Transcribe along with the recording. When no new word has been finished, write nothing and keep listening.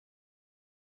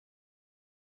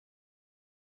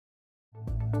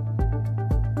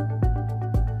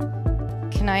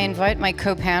Can I invite my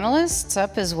co-panelists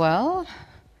up as well?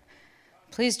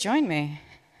 Please join me.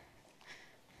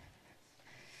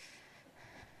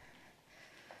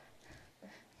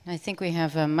 I think we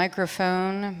have a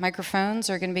microphone. Microphones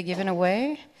are going to be given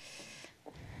away.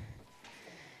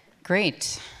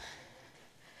 Great.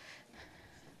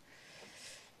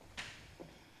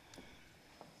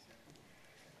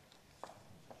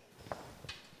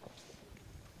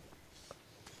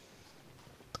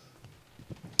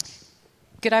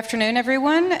 Good afternoon,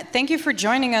 everyone. Thank you for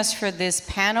joining us for this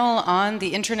panel on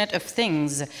the Internet of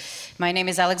Things. My name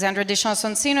is Alexandra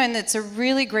Deschamps-Sonsino, and it's a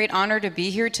really great honor to be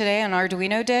here today on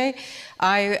Arduino Day.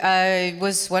 I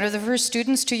was one of the first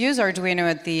students to use Arduino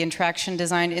at the Interaction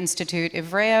Design Institute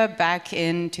Ivrea back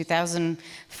in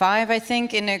 2005, I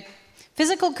think, in a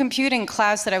physical computing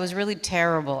class that I was really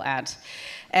terrible at.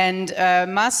 And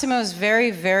Massimo was very,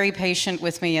 very patient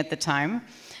with me at the time.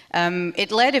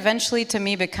 It led eventually to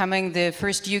me becoming the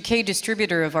first UK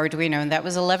distributor of Arduino, and that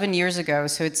was 11 years ago.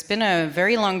 So it's been a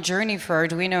very long journey for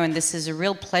Arduino, and this is a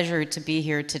real pleasure to be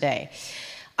here today.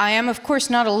 I am, of course,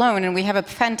 not alone, and we have a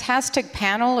fantastic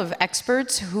panel of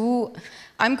experts who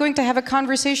I'm going to have a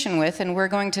conversation with, and we're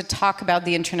going to talk about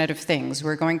the Internet of Things.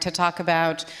 We're going to talk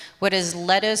about what has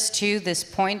led us to this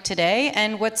point today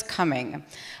and what's coming.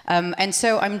 And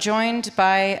so I'm joined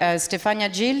by Stefania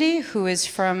Gilli, who is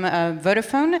from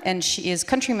Vodafone, and she is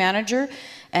country manager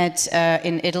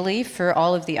in Italy for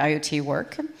all of the IoT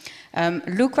work.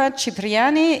 Luca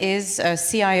Cipriani is a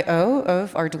CIO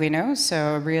of Arduino,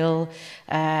 so a real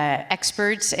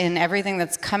expert in everything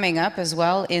that's coming up as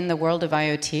well in the world of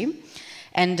IoT.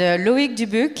 And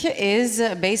Loic is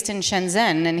based in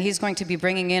Shenzhen, and he's going to be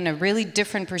bringing in a really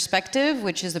different perspective,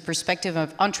 which is the perspective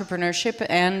of entrepreneurship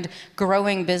and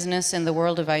growing business in the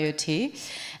world of IoT.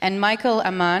 And Michael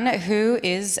Ammann, who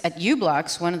is at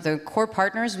u-blox, one of the core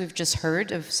partners we've just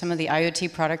heard of some of the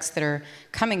IoT products that are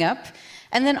coming up.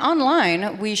 And then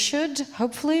online, we should,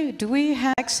 hopefully, do we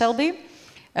have Shelby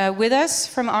with us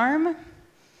from ARM?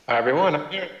 Hi, everyone.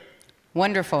 I'm here.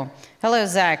 Wonderful. Hello,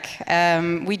 Zach.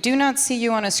 We do not see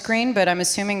you on a screen, but I'm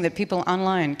assuming that people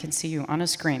online can see you on a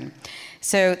screen.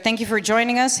 So thank you for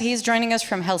joining us. He's joining us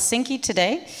from Helsinki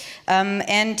today,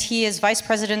 and he is Vice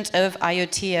President of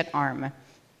IoT at ARM.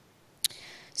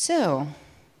 So,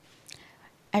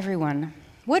 everyone,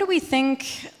 what do we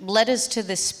think led us to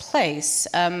this place?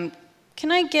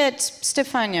 Can I get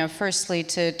Stefania, firstly,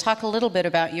 to talk a little bit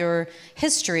about your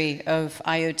history of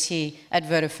IoT at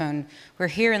Vodafone? We're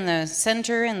here in the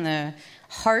center, in the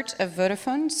heart of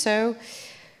Vodafone. So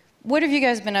what have you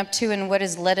guys been up to, and what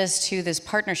has led us to this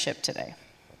partnership today?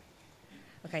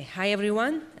 Okay, hi,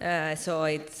 everyone. So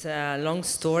it's a long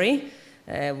story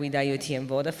with IoT and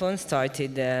Vodafone.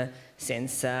 Started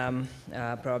since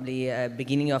probably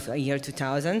beginning of the year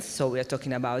 2000. So we are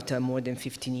talking about more than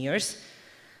 15 years.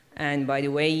 And by the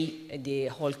way, the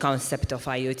whole concept of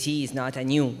IoT is not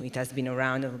new. It has been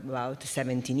around about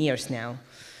 17 years now.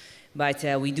 But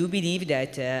we do believe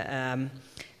that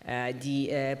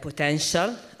the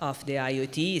potential of the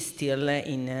IoT is still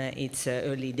in its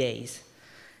early days.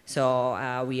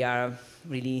 So we are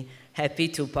really happy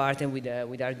to partner with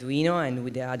Arduino and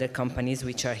with the other companies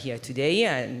which are here today,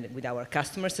 and with our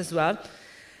customers as well,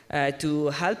 to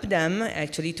help them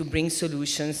actually to bring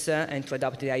solutions and to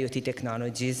adopt the IoT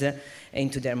technologies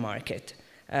into their market.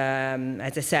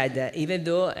 As I said, even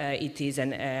though it is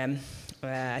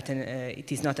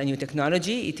not a new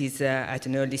technology, it is at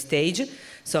an early stage,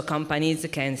 so companies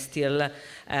can still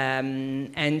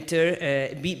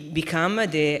become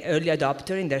the early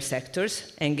adopter in their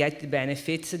sectors and get the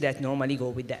benefits that normally go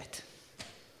with that.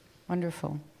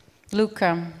 Wonderful.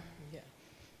 Luca.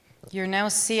 You're now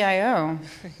CIO.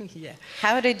 Yeah.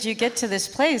 How did you get to this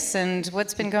place, and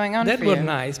what's been going on for you? That was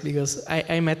nice, because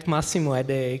I met Massimo at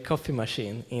a coffee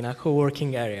machine in a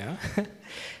co-working area.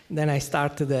 Then I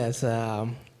started as a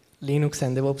Linux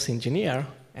and DevOps engineer,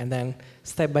 and then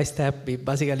step by step, we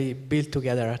basically built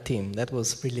together a team. That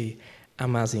was really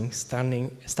amazing,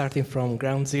 starting from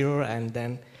ground zero and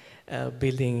then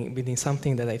building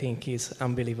something that I think is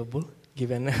unbelievable,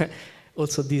 given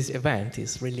also this event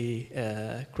is really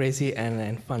crazy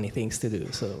and funny things to do.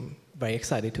 So I'm very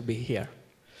excited to be here.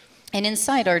 And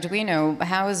inside Arduino,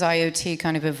 how has IoT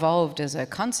kind of evolved as a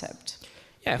concept?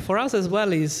 Yeah, for us as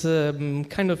well is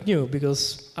kind of new,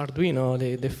 because Arduino,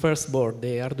 the first board,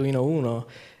 the Arduino Uno,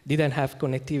 didn't have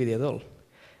connectivity at all.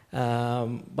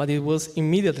 But it was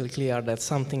immediately clear that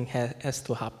something has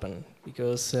to happen,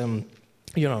 because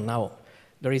you know, now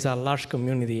there is a large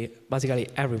community. Basically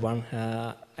everyone,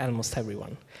 almost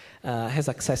everyone, has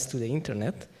access to the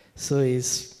internet. So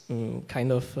it's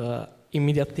kind of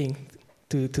immediate thing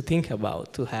to think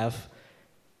about, to have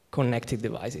connected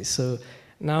devices. So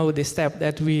now the step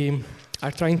that we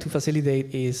are trying to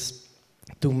facilitate is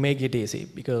to make it easy,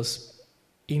 because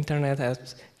internet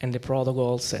has, and the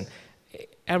protocols and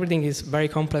everything is very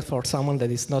complex for someone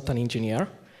that is not an engineer.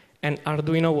 And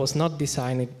Arduino was not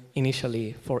designed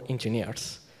initially for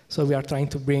engineers. So we are trying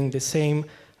to bring the same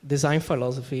design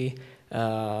philosophy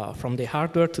from the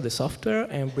hardware to the software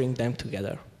and bring them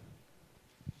together.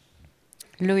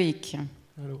 Loic.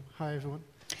 Hello. Hi, everyone.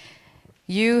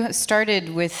 You started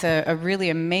with a really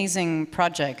amazing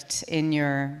project in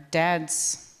your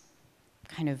dad's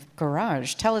kind of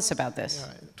garage. Tell us about this.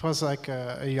 Yeah, it was like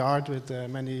a yard with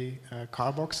many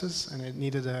car boxes, and it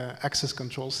needed an access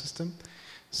control system.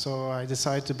 So I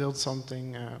decided to build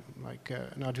something like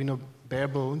an Arduino bare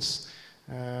bones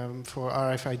for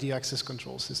RFID access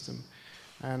control system.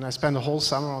 And I spent the whole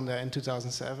summer on that in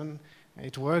 2007.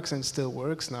 It works and still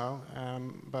works now,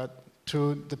 but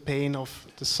through the pain of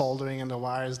the soldering and the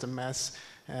wires, the mess,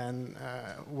 and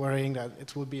worrying that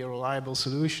it would be a reliable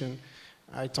solution,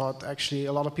 I thought actually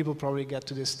a lot of people probably get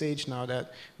to this stage now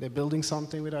that they're building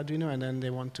something with Arduino and then they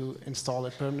want to install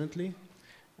it permanently.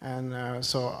 And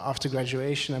so after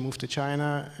graduation, I moved to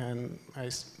China and I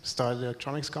started an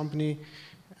electronics company.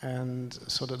 And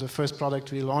so the first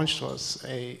product we launched was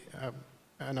an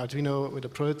Arduino with a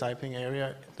prototyping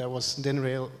area that was DIN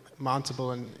rail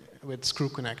mountable and with screw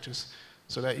connectors,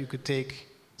 so that you could take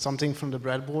something from the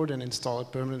breadboard and install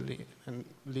it permanently and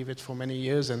leave it for many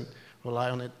years and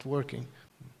rely on it working.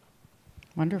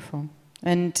 Wonderful.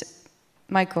 And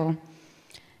Michael,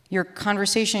 your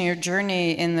conversation, your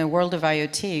journey in the world of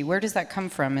IoT, where does that come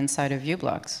from inside of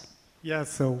u-blox? Yeah,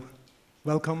 so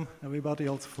welcome everybody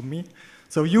also from me.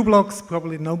 So u-blox,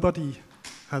 probably nobody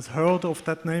has heard of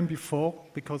that name before,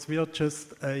 because we are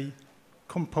just a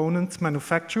components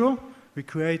manufacturer. We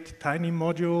create tiny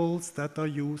modules that are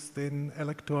used in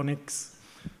electronics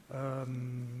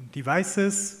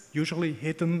devices, usually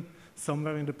hidden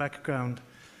somewhere in the background.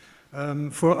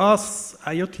 For us,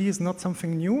 IoT is not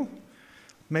something new.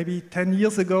 Maybe 10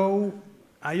 years ago,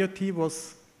 IoT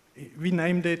was, we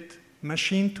named it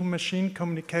machine-to-machine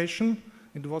communication.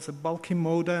 It was a bulky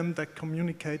modem that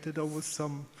communicated over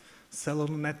some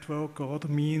cellular network or other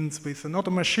means with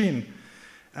another machine.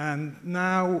 And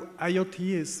now IoT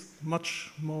is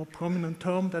much more prominent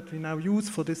term that we now use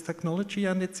for this technology,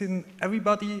 and it's in,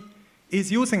 everybody is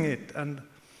using it. And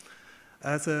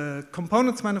as a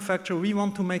components manufacturer, we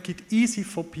want to make it easy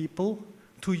for people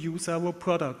to use our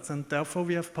products, and therefore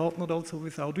we have partnered also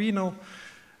with Arduino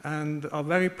and are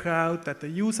very proud that they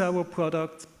use our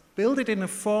products, build it in a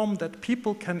form that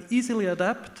people can easily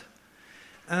adapt.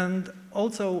 And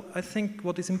also, I think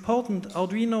what is important,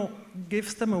 Arduino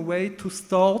gives them a way to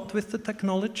start with the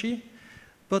technology,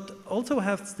 but also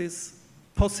has this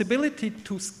possibility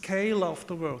to scale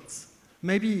afterwards.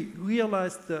 Maybe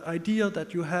realize the idea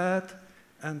that you had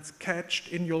and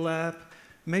sketched in your lab,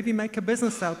 maybe make a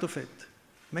business out of it,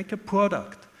 make a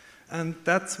product. And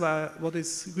that's what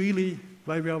is really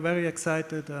why we are very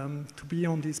excited to be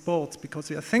on these boards, because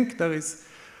I think there is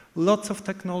lots of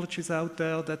technologies out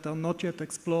there that are not yet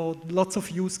explored, lots of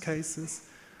use cases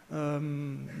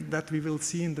that we will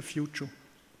see in the future.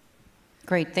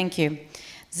 Great, thank you.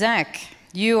 Zach,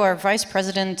 you are Vice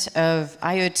President of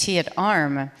IoT at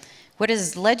ARM. What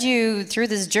has led you through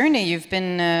this journey? You've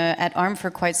been at ARM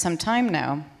for quite some time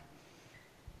now.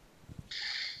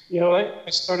 You know, I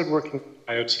started working with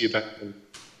IoT back in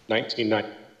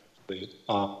 1990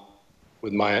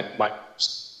 with my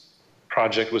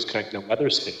project was connecting a weather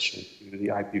station to the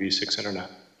IPv6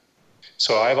 internet.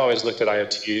 So I've always looked at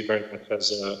IoT very much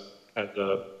as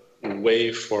a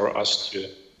way for us to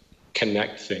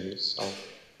connect things,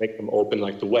 make them open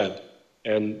like the web.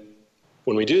 And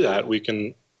when we do that, we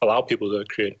can allow people to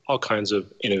create all kinds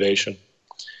of innovation.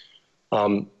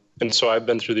 And so I've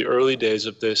been through the early days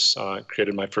of this,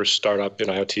 created my first startup in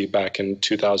IoT back in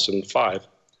 2005,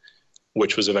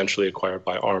 which was eventually acquired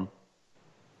by ARM.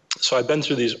 So I've been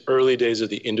through these early days of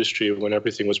the industry when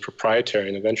everything was proprietary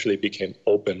and eventually became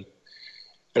open.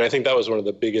 And I think that was one of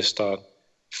the biggest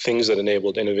things that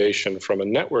enabled innovation from a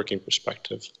networking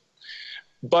perspective.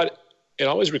 But it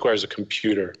always requires a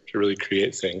computer to really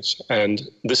create things. And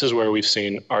this is where we've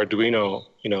seen Arduino,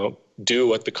 do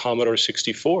what the Commodore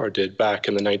 64 did back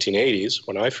in the 1980s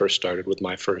when I first started with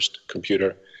my first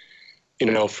computer.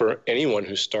 For anyone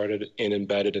who started in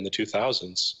embedded in the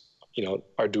 2000s,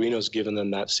 Arduino's given them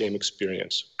that same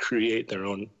experience, create their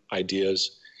own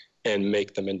ideas and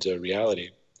make them into reality.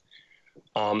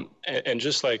 And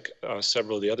just like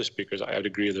several of the other speakers, I would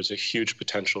agree there's a huge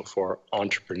potential for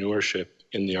entrepreneurship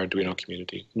in the Arduino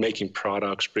community, making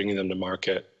products, bringing them to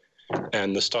market.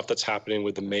 And the stuff that's happening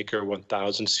with the Maker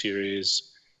 1000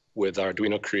 series with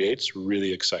Arduino Create's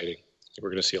really exciting. We're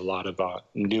going to see a lot of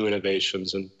new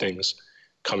innovations and things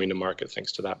coming to market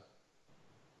thanks to that.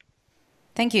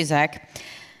 Thank you, Zach.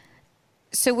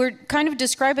 So we're kind of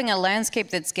describing a landscape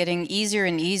that's getting easier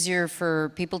and easier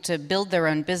for people to build their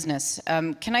own business.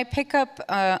 Can I pick up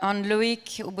on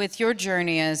Loic with your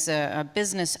journey as a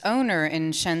business owner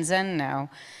in Shenzhen now?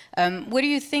 What do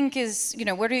you think is,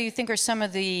 what do you think are some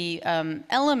of the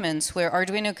elements where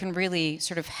Arduino can really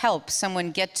sort of help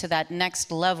someone get to that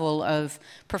next level of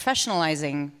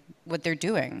professionalizing what they're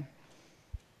doing?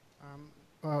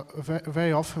 Well,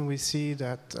 very often we see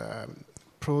that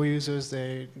pro users,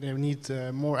 they need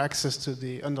more access to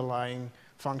the underlying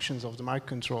functions of the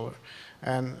microcontroller.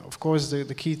 And of course,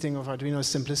 the key thing of Arduino is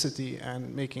simplicity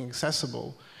and making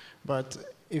accessible. But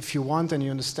if you want and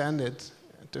you understand it,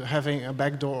 to having a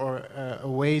backdoor or a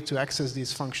way to access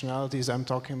these functionalities, I'm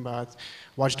talking about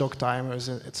watchdog timers,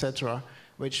 etc.,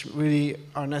 which really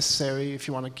are necessary if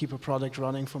you want to keep a product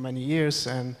running for many years,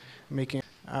 and making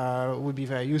would be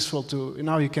very useful to,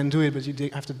 now you can do it, but you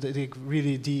have to dig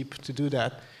really deep to do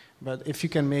that. But if you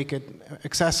can make it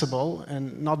accessible,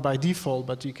 and not by default,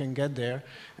 but you can get there,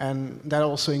 and that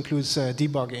also includes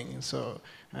debugging. So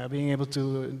being able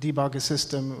to debug a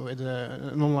system with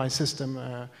an online system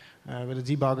with a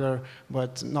debugger,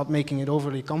 but not making it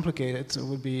overly complicated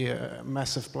would be a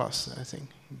massive plus, I think.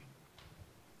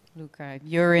 Luca,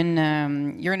 you're in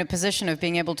a position of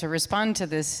being able to respond to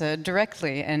this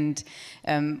directly, and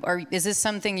is this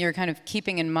something you're kind of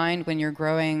keeping in mind when you're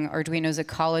growing Arduino's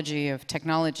ecology of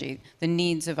technology, the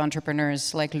needs of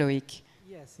entrepreneurs like Loic?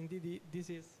 Yes, indeed. This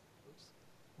is. Oops,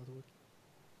 not working.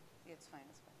 It's fine.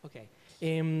 It's fine.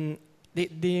 Okay.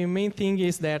 The main thing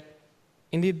is that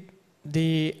indeed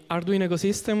the Arduino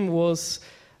ecosystem was.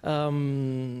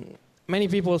 Many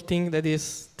people think that it's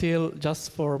still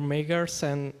just for makers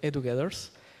and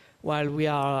educators, while we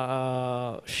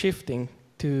are shifting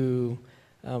to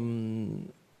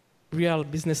real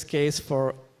business case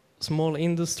for small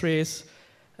industries,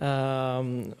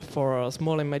 for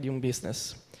small and medium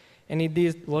business. And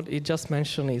indeed, what it just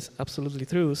mentioned is absolutely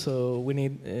true. So we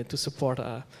need to support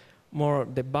more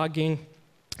debugging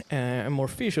and more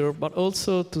feature, but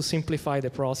also to simplify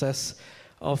the process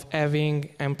of having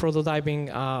and prototyping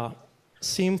a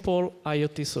simple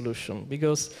IoT solution,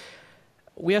 because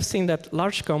we have seen that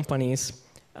large companies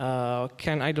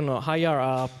can, I don't know, hire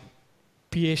a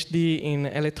PhD in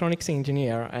electronics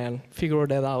engineer and figure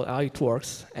that out how it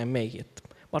works and make it.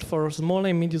 But for small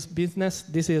and medium business,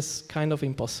 this is kind of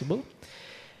impossible,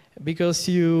 because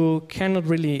you cannot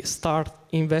really start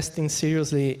investing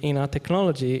seriously in a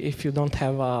technology if you don't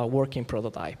have a working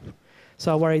prototype.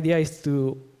 So our idea is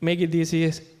to make it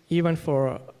easy even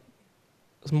for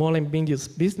small and medium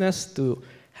business to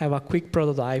have a quick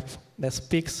prototype that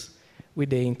speaks with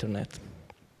the internet.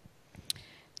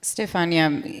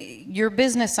 Stefania, your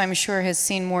business, I'm sure, has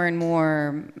seen more and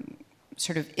more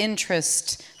sort of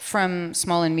interest from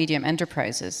small and medium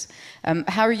enterprises.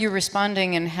 How are you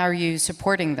responding, and how are you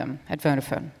supporting them at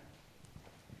Vodafone?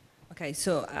 Okay,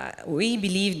 so we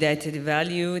believe that the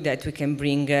value that we can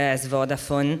bring as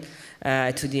Vodafone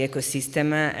to the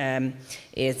ecosystem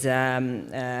is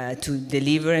to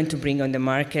deliver and to bring on the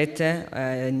market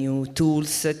new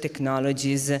tools,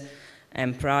 technologies,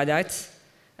 and products,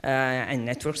 and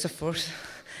networks, of course,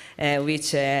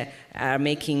 which are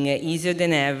making it easier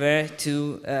than ever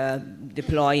to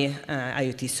deploy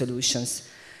IoT solutions.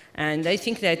 And I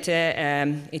think that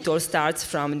it all starts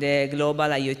from the global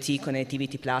IoT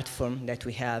connectivity platform that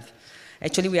we have.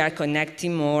 Actually, we are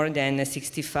connecting more than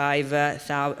 65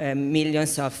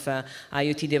 millions of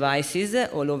IoT devices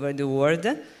all over the world.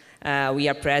 We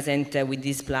are present with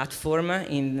this platform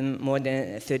in more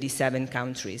than 37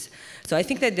 countries. So I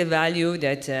think that the value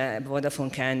that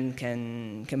Vodafone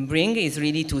can bring is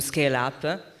really to scale up,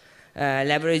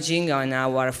 leveraging on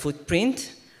our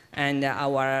footprint and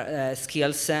our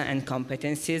skills and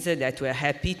competencies that we're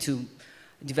happy to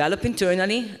develop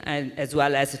internally, and as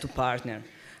well as to partner.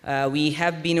 We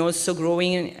have been also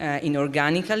growing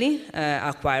inorganically,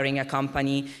 acquiring a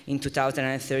company in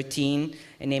 2013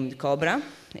 named Cobra.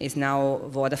 It's now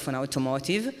Vodafone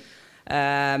Automotive.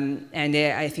 And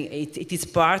I think it is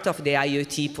part of the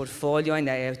IoT portfolio and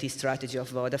the IoT strategy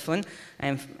of Vodafone.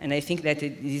 And I think that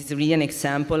it is really an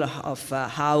example of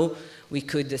how we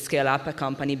could scale up a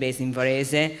company based in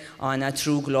Varese on a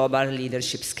true global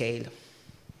leadership scale.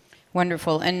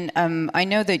 Wonderful. And I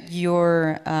know that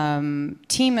your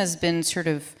team has been sort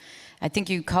of, I think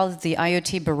you called it the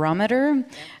IoT barometer.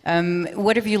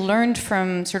 What have you learned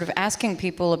from sort of asking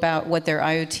people about what their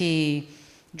IoT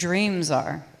dreams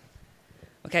are?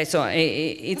 Okay, so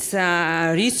it's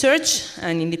research,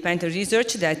 an independent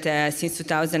research that since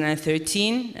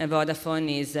 2013,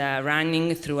 Vodafone is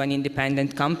running through an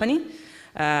independent company.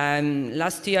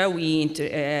 Last year,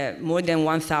 more than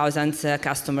 1,000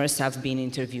 customers have been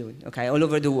interviewed, okay, all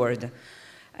over the world.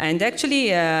 And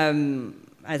actually,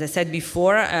 as I said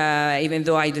before, even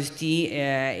though IoT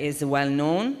is well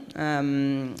known,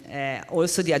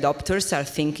 also the adopters are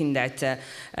thinking that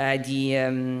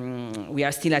we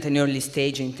are still at an early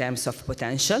stage in terms of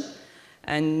potential.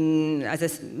 And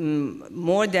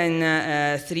more than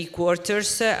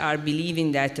 3/4 are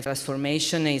believing that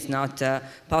transformation is not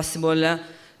possible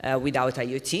without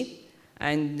IoT.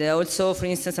 And also, for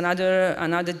instance,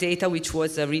 another data which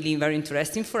was really very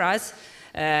interesting for us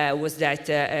was that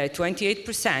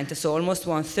 28%, so almost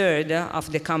 1/3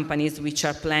 of the companies which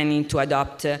are planning to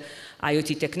adopt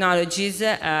IoT technologies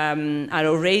are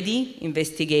already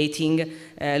investigating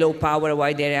low power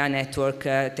wide area network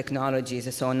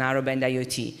technologies, so narrowband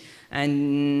IoT.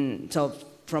 And so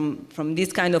from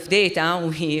this kind of data,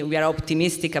 we are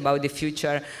optimistic about the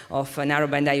future of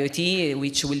narrowband IoT,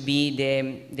 which will be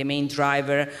the main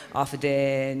driver of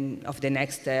the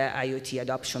next IoT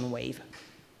adoption wave.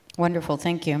 Wonderful,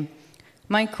 thank you.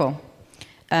 Michael,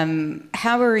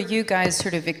 how are you guys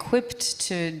sort of equipped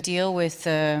to deal with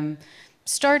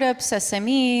startups,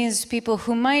 SMEs, people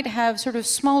who might have sort of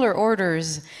smaller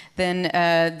orders than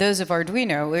those of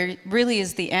Arduino? Really,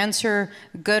 is the answer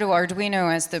go to Arduino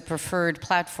as the preferred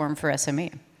platform for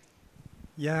SME?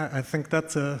 Yeah, I think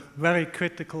that's a very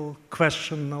critical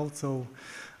question also.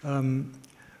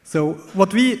 So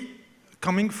what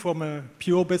coming from a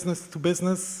pure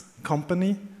business-to-business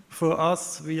company, for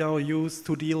us, we are used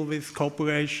to deal with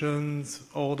corporations,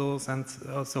 orders, and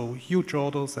also huge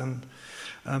orders. And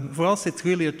for us, it's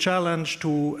really a challenge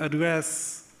to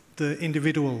address the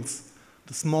individuals,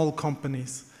 the small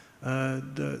companies,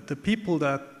 the people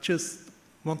that just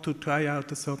want to try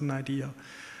out a certain idea.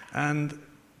 And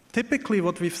typically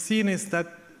what we've seen is that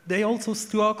they also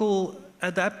struggle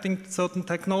adapting certain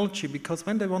technology, because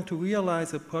when they want to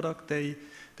realize a product, they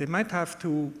might have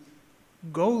to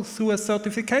go through a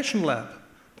certification lab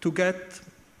to get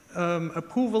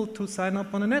approval to sign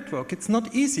up on a network. It's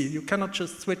not easy. You cannot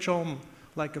just switch on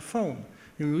like a phone.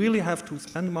 You really have to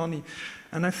spend money.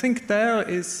 And I think there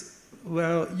is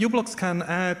where u-blox can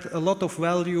add a lot of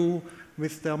value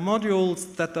with their modules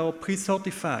that are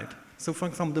pre-certified. So for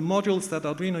example, the modules that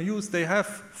Arduino use, they have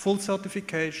full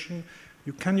certification.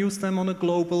 You can use them on a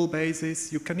global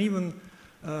basis. You can even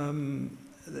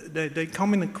they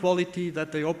come in a quality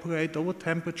that they operate over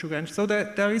temperature range. So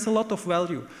there is a lot of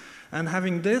value. And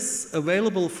having this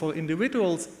available for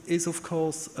individuals is, of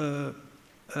course, a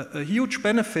huge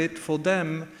benefit for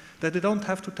them, that they don't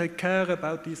have to take care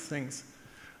about these things.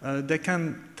 They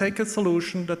can take a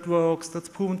solution that works, that's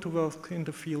proven to work in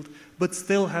the field, but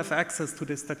still have access to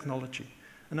this technology.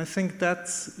 And I think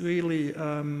that's really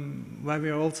why we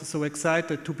are also so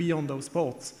excited to be on those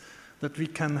boards, that we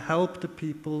can help the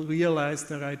people realize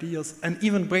their ideas and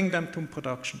even bring them to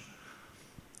production.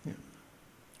 Yeah.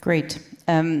 Great.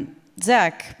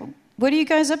 Zach, what are you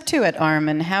guys up to at ARM,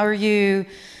 and how are you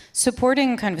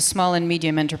supporting kind of small and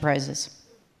medium enterprises?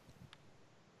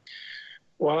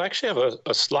 Well, I actually have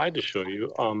a slide to show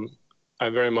you. I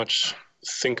very much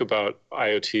think about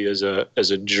IoT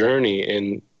as a journey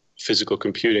in physical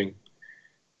computing.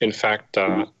 In fact,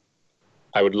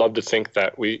 I would love to think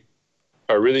that we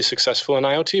are really successful in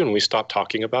IoT when we stop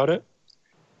talking about it,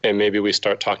 and maybe we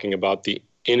start talking about the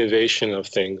innovation of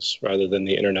things rather than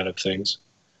the Internet of Things.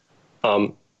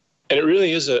 And it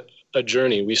really is a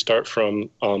journey. We start from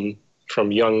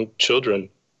young children,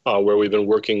 where we've been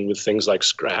working with things like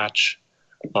Scratch,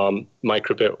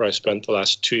 Microbit, where I spent the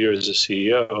last 2 years as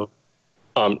CEO,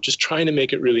 just trying to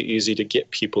make it really easy to get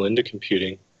people into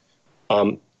computing.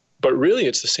 But really,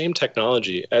 it's the same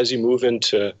technology. As you move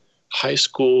into high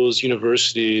schools,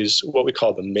 universities, what we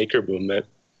call the maker movement,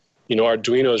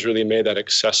 Arduino has really made that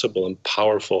accessible and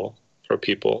powerful for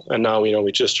people. And now,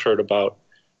 we just heard about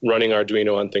running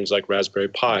Arduino on things like Raspberry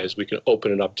Pis. We can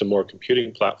open it up to more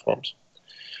computing platforms.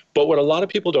 But what a lot of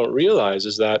people don't realize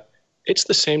is that it's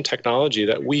the same technology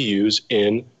that we use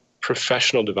in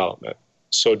professional development.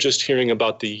 So just hearing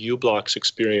about the u-blox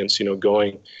experience,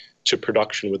 going to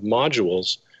production with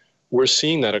modules, we're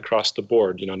seeing that across the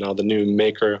board. Now the new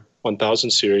Maker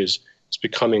 1000 series is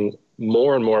becoming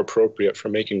more and more appropriate for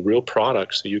making real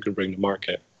products that you can bring to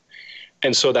market.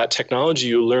 And so that technology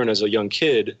you learn as a young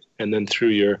kid, and then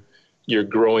through your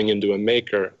growing into a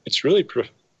maker, it's really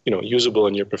usable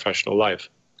in your professional life.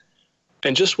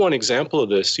 And just one example of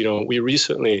this, we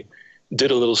recently did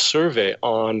a little survey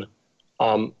on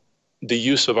the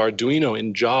use of Arduino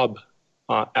in job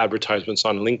advertisements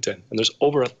on LinkedIn. And there's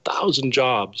over 1,000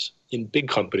 jobs in big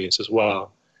companies as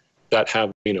well that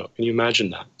have Arduino. Can you imagine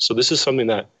that? So this is something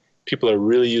that people are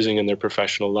really using in their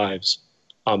professional lives,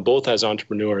 both as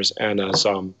entrepreneurs and as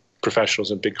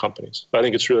professionals in big companies. I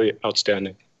think it's really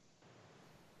outstanding.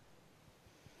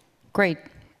 Great.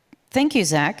 Thank you,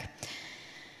 Zach.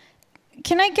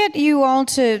 Can I get you all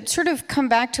to sort of come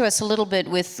back to us a little bit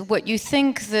with what you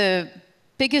think the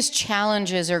biggest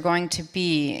challenges are going to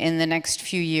be in the next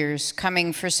few years,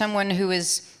 coming for someone who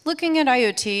is looking at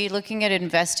IoT, looking at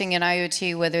investing in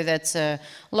IoT, whether that's a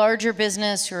larger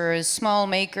business or a small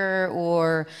maker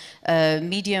or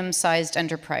medium-sized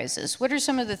enterprises? What are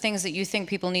some of the things that you think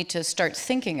people need to start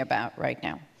thinking about right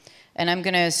now? And I'm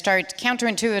going to start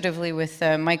counterintuitively with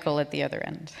Michael at the other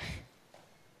end.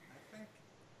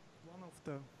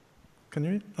 Can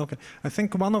you? Okay. I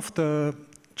think one of the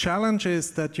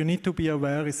challenges that you need to be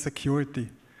aware is security.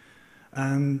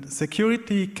 And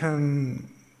security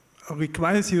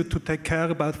requires you to take care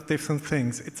about different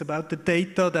things. It's about the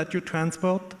data that you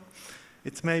transport.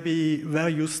 It's maybe where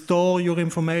you store your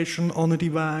information on a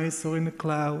device or in the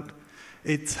cloud.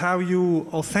 It's how you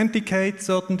authenticate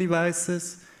certain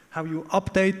devices, how you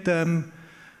update them,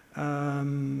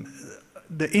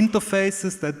 the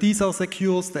interfaces, that these are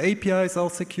secure, the APIs are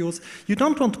secure. You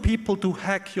don't want people to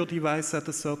hack your device at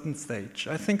a certain stage.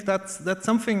 I think that's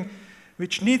something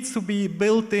which needs to be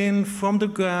built in from the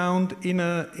ground in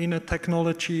a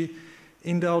technology,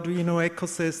 in the Arduino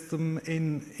ecosystem,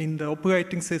 in the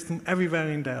operating system, everywhere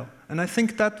in there. And I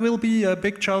think that will be a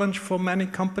big challenge for many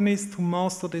companies to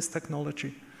master this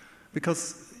technology,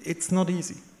 because it's not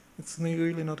easy. It's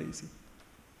really not easy.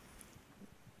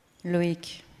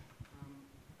 Loic.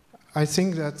 I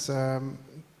think that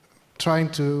trying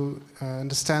to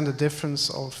understand the difference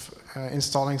of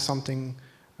installing something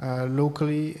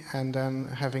locally and then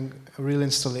having a real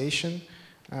installation,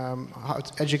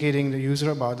 educating the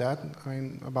user about that, I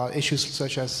mean, about issues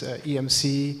such as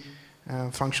EMC,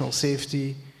 functional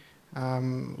safety,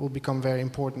 will become very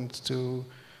important to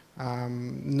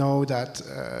know that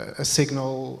a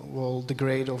signal will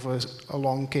degrade over a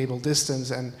long cable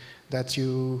distance, and that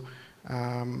you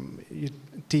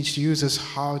teach the users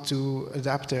how to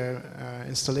adapt their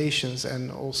installations,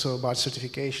 and also about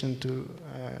certification. To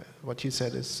what you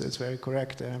said is very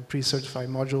correct. Pre-certified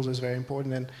modules is very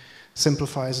important and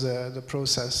simplifies the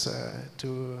process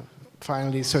to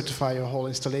finally certify your whole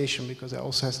installation, because that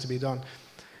also has to be done.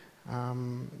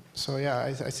 So yeah,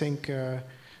 I think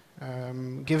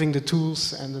giving the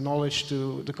tools and the knowledge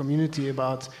to the community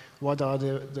about what are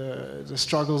the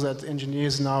struggles that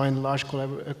engineers now in large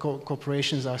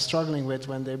corporations are struggling with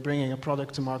when they're bringing a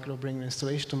product to market or bringing an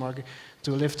installation to market,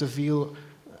 to lift the veil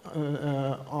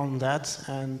on that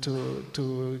and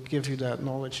to give you that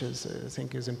knowledge I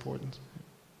think is important.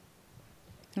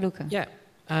 Luca. Yeah,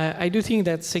 I do think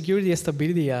that security and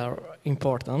stability are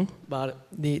important, but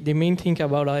the main thing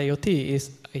about IoT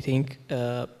is, I think,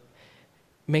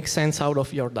 make sense out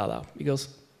of your data, because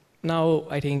now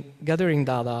I think gathering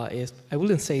data is, I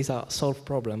wouldn't say it's a solved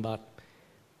problem, but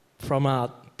from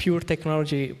a pure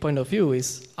technology point of view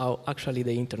is how actually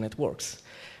the internet works.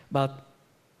 But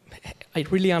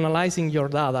really analyzing your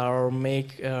data or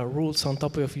make rules on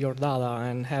top of your data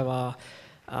and have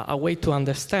a way to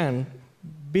understand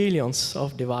billions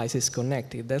of devices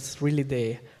connected, that's really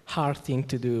the hard thing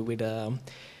to do with an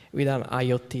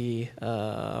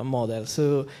IoT model.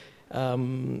 So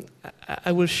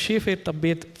I will shift it a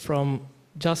bit from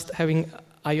just having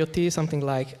IoT, something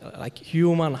like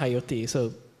human IoT,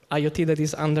 so IoT that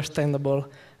is understandable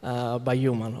by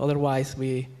human. Otherwise,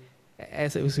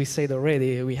 as we said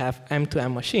already, we have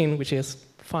M2M machine, which is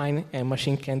fine, and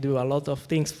machine can do a lot of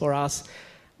things for us,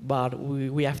 but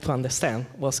we have to understand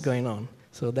what's going on.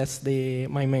 So that's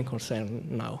my main concern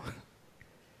now.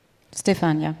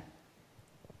 Stefania.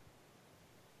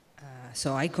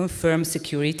 So I confirm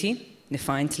security,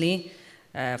 definitely.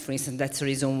 For instance, that's the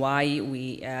reason why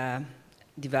we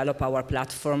develop our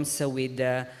platforms with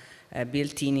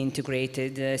built-in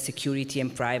integrated security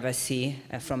and privacy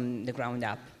from the ground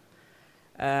up.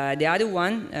 The other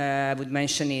one I would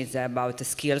mention is about the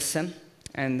skills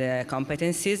and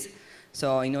competencies.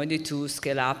 So in order to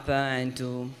scale up and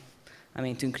to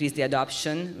increase the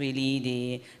adoption,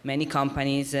 really many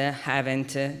companies haven't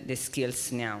the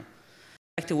skills now.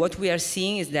 What we are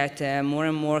seeing is that more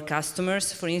and more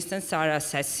customers, for instance, are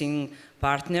assessing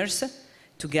partners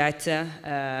to get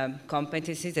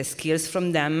competencies and skills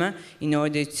from them in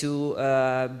order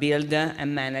to build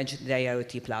and manage the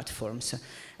IoT platforms.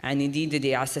 And indeed,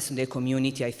 the access to the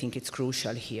community, I think it's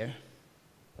crucial here.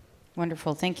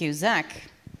 Wonderful, thank you. Zach?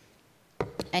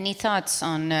 Any thoughts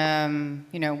on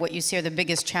what you see are the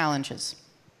biggest challenges?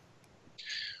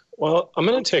 Well, I'm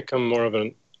going to take more of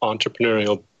an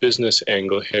entrepreneurial business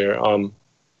angle here.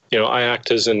 I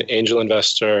act as an angel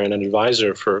investor and an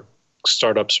advisor for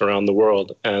startups around the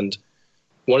world. And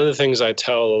one of the things I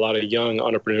tell a lot of young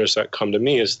entrepreneurs that come to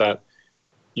me is that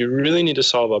you really need to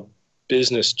solve a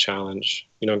business challenge.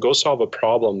 Go solve a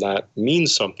problem that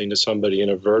means something to somebody in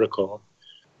a vertical.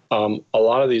 A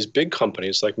lot of these big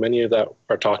companies, like many of that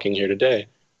are talking here today,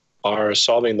 are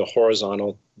solving the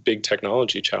horizontal big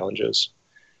technology challenges.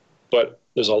 But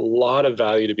there's a lot of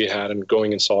value to be had in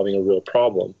going and solving a real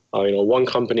problem. One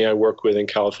company I work with in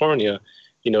California,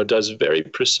 does very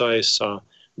precise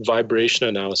vibration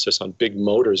analysis on big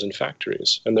motors in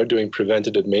factories, and they're doing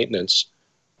preventative maintenance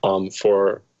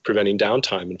for preventing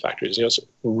downtime in factories. It's a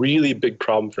really big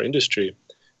problem for industry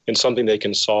and something they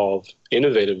can solve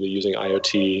innovatively using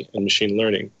IoT and machine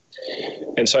learning.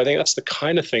 And so I think that's the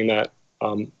kind of thing that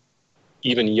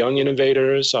even young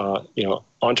innovators,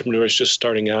 entrepreneurs just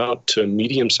starting out to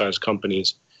medium-sized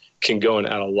companies can go and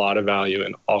add a lot of value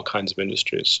in all kinds of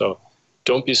industries. So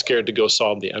don't be scared to go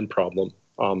solve the end problem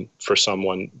for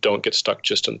someone. Don't get stuck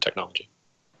just in the technology.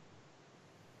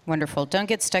 Wonderful. Don't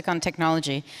get stuck on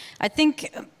technology. I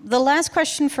think the last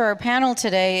question for our panel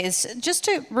today is just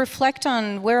to reflect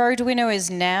on where Arduino is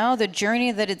now, the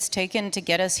journey that it's taken to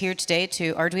get us here today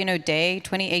to Arduino Day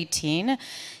 2018.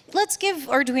 Let's give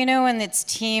Arduino and its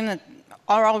team that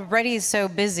are already so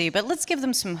busy, but let's give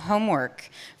them some homework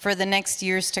for the next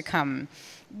years to come.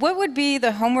 What would be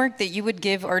the homework that you would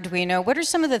give Arduino? What are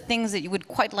some of the things that you would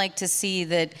quite like to see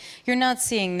that you're not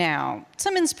seeing now?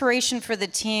 Some inspiration for the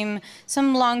team,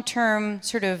 some long-term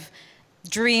sort of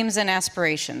dreams and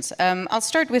aspirations. I'll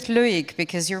start with Loic,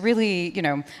 because you're really,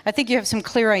 I think you have some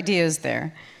clear ideas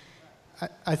there.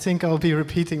 I think I'll be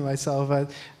repeating myself,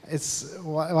 but it's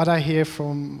what I hear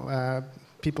from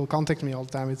people contact me all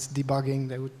the time. It's debugging.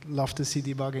 They would love to see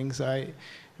debugging. So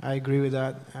I agree with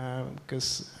that,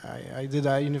 because I did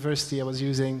at university. I was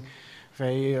using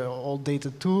very old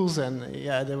dated tools, and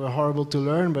yeah, they were horrible to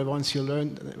learn, but once you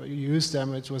use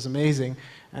them, it was amazing.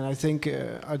 And I think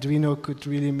Arduino could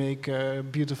really make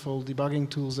beautiful debugging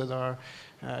tools that are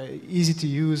easy to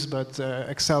use, but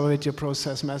accelerate your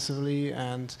process massively,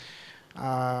 and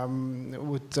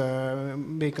would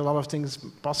make a lot of things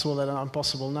possible that are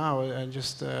impossible now.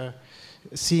 Just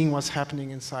seeing what's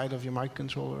happening inside of your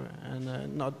microcontroller,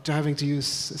 and not having to use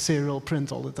serial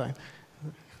print all the time.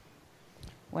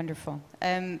 Wonderful.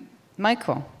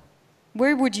 Michael,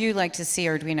 where would you like to see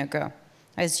Arduino go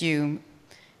as you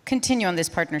continue on this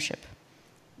partnership?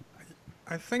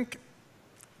 I think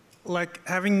like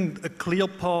having a clear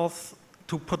path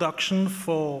to production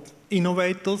for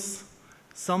innovators,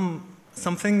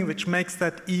 something which makes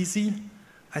that easy.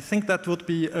 I think that would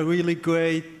be a really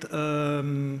great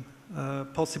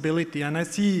possibility. And I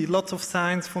see lots of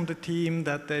signs from the team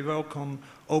that they work on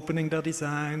opening their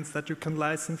designs, that you can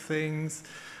license things.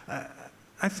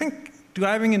 I think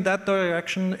driving in that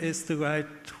direction is the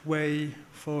right way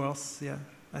for us, yeah.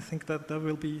 I think that there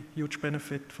will be huge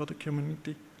benefit for the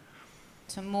community.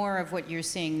 So more of what you're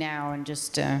seeing now and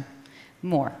just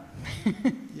more.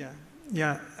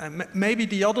 Yeah. Maybe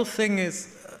the other thing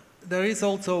is there is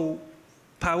also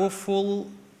powerful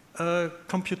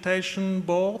computation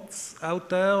boards out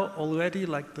there already,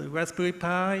 like the Raspberry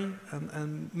Pi,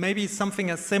 and maybe something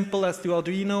as simple as the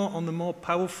Arduino on the more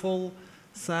powerful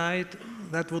side.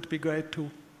 That would be great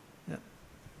too. Yeah.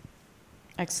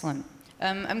 Excellent.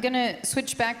 I'm going to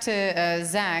switch back to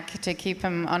Zach to keep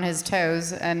him on his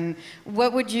toes. And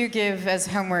what would you give as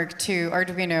homework to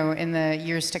Arduino in the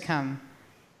years to come?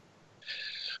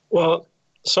 Well,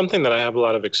 something that I have a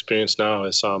lot of experience now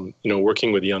is,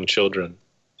 working with young children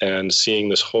and seeing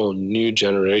this whole new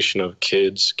generation of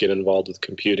kids get involved with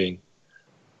computing.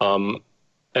 And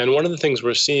one of the things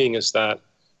we're seeing is that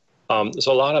there's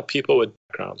a lot of people with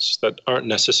backgrounds that aren't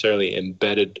necessarily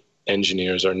embedded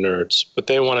engineers or nerds, but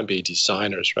they want to be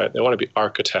designers, right? They want to be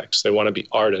architects, they want to be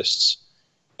artists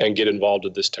and get involved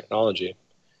with this technology.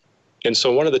 And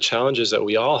so one of the challenges that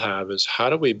we all have is how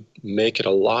do we make it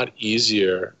a lot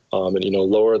easier and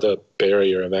lower the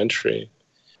barrier of entry?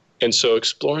 And so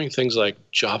exploring things like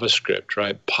JavaScript,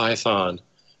 right? Python,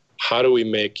 how do we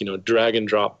make drag and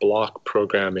drop block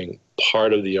programming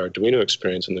part of the Arduino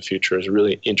experience in the future is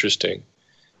really interesting.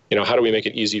 How do we make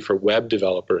it easy for web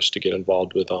developers to get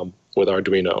involved with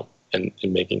Arduino and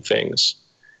making things?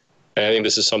 And I think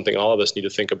this is something all of us need to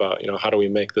think about. How do we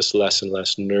make this less and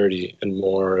less nerdy and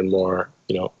more,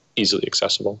 easily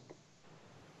accessible?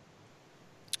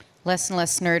 Less and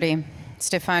less nerdy.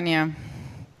 Stefania,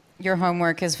 your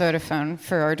homework is Vodafone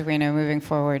for Arduino moving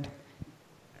forward.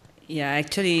 Yeah,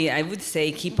 actually, I would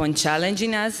say keep on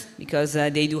challenging us because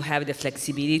they do have the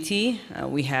flexibility.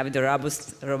 We have the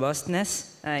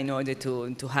robustness in order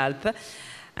to help.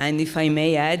 And if I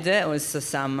may add, also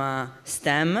some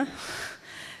STEM,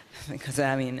 because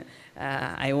I mean,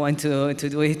 I want to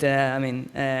do it,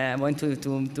 I want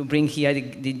to bring here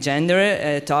the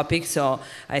gender topic, so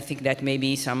I think that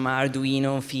maybe some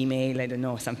Arduino female, I don't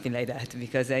know, something like that,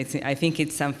 because I think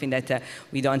it's something that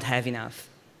we don't have enough.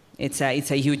 It's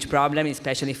a huge problem,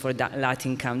 especially for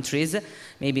Latin countries.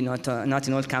 Maybe not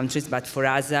in all countries, but for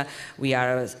us, we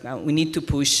need to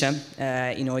push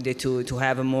in order to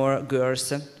have more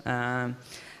girls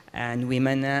and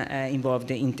women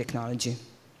involved in technology.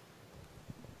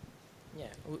 Yeah,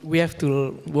 we have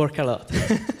to work a lot.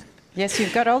 Yes,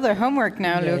 you've got all the homework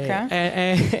now, yeah, Luca.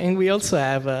 Yeah. And we also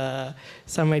have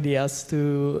some ideas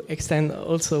to extend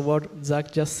also what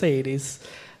Zach just said is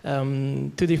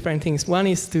two different things. One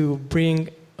is to bring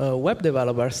web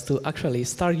developers to actually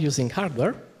start using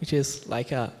hardware, which is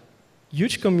like a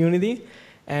huge community,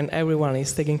 and everyone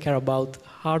is taking care about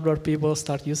hardware. People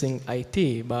start using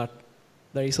IT, but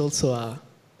there is also a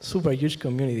super huge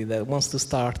community that wants to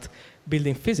start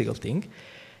building physical things.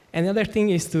 And the other thing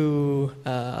is to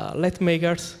let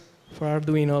makers for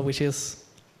Arduino, which is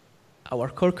our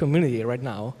core community right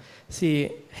now, see,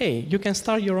 hey, you can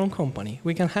start your own company.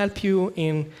 We can help you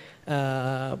in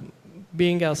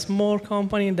being a small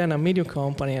company, then a medium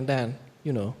company, and then,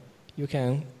 you know, you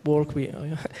can work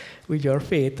with your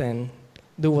feet and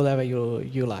do whatever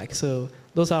you like. So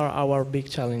those are our big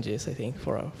challenges, I think,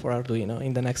 for Arduino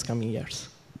in the next coming years.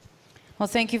 Well,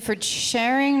 thank you for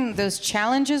sharing those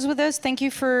challenges with us. Thank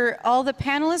you for all the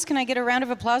panelists. Can I get a round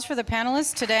of applause for the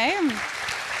panelists today?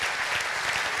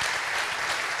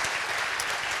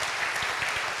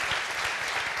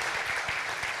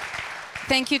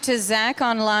 Thank you to Zach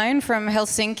online from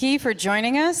Helsinki for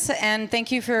joining us, and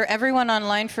thank you for everyone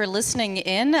online for listening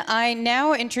in. I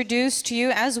now introduce to you,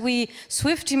 as we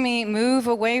swiftly move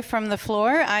away from the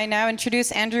floor, I now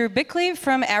introduce Andrew Bickley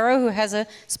from Arrow, who has a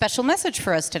special message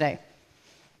for us today.